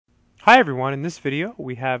Hi everyone, in this video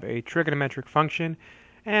we have a trigonometric function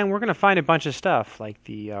and we're going to find a bunch of stuff like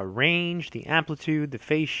the range, the amplitude, the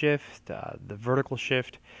phase shift, the vertical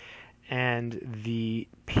shift, and the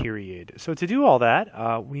period. So to do all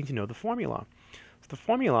that, we need to know the formula. So the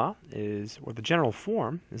formula is, or the general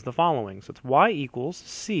form, is the following. So it's y equals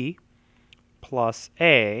c plus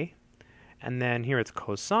a, and then here it's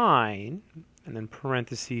cosine, and then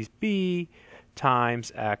parentheses b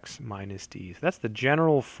times x minus d. So that's the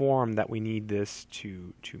general form that we need this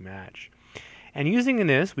to match. And using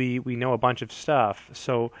this, we know a bunch of stuff.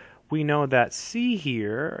 So we know that c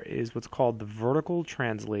here is what's called the vertical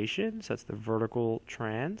translation. So that's the vertical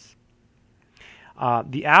trans.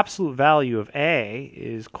 The absolute value of a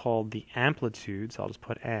is called the amplitude. So I'll just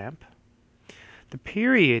put amp. The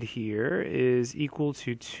period here is equal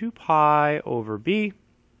to 2 pi over b.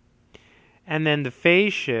 And then the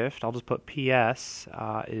phase shift, I'll just put PS,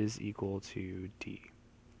 is equal to D.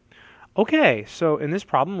 Okay, so in this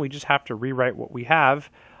problem, we just have to rewrite what we have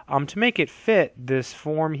to make it fit this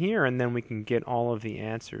form here, and then we can get all of the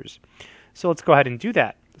answers. So let's go ahead and do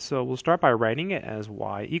that. So we'll start by writing it as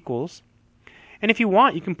y equals. And if you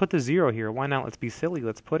want, you can put the 0 here. Why not? Let's be silly.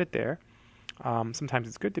 Let's put it there. Sometimes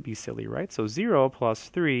it's good to be silly, right? So 0 plus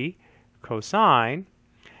 3 cosine.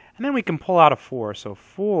 And then we can pull out a 4. So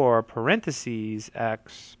 4 parentheses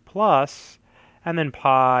x plus, and then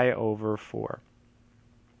pi over 4.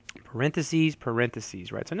 Parentheses,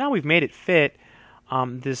 parentheses, right? So now we've made it fit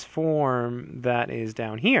this form that is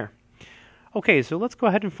down here. Okay, so let's go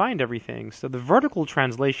ahead and find everything. So the vertical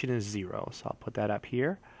translation is 0. So I'll put that up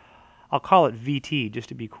here. I'll call it VT just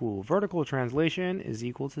to be cool. Vertical translation is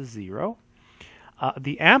equal to 0.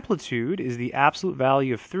 The amplitude is the absolute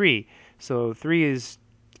value of 3. So 3 is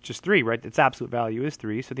just 3, right? Its absolute value is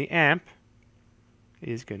 3. So the amp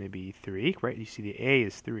is going to be 3, right? You see the A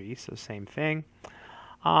is 3, so same thing.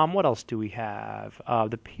 What else do we have?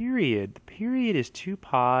 The period. The period is 2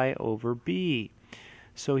 pi over B.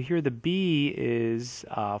 So here the B is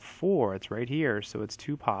 4. It's right here. So it's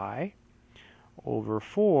 2 pi over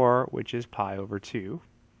 4, which is pi over 2.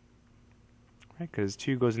 Right? Because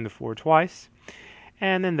 2 goes into 4 twice.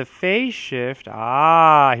 And then the phase shift,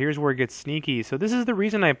 here's where it gets sneaky. So this is the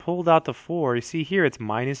reason I pulled out the 4. You see here it's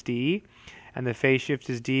minus d, and the phase shift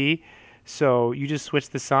is d. So you just switch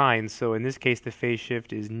the signs. So in this case, the phase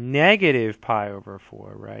shift is negative pi over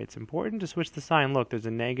 4, right? It's important to switch the sign. Look, there's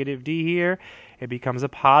a negative d here. It becomes a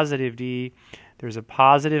positive d. There's a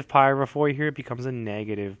positive pi over 4 here. It becomes a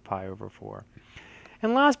negative pi over 4.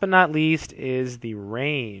 And last but not least is the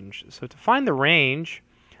range. So to find the range,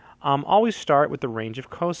 always start with the range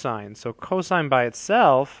of cosine. So cosine by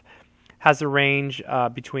itself has a range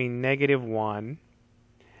between negative 1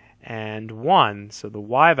 and 1. So the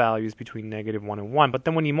y value is between negative 1 and 1. But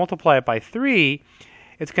then when you multiply it by 3,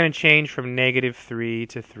 it's going to change from negative 3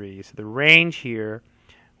 to 3. So the range here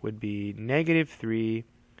would be negative 3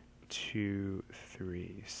 to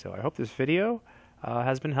 3. So I hope this video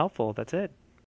has been helpful. That's it.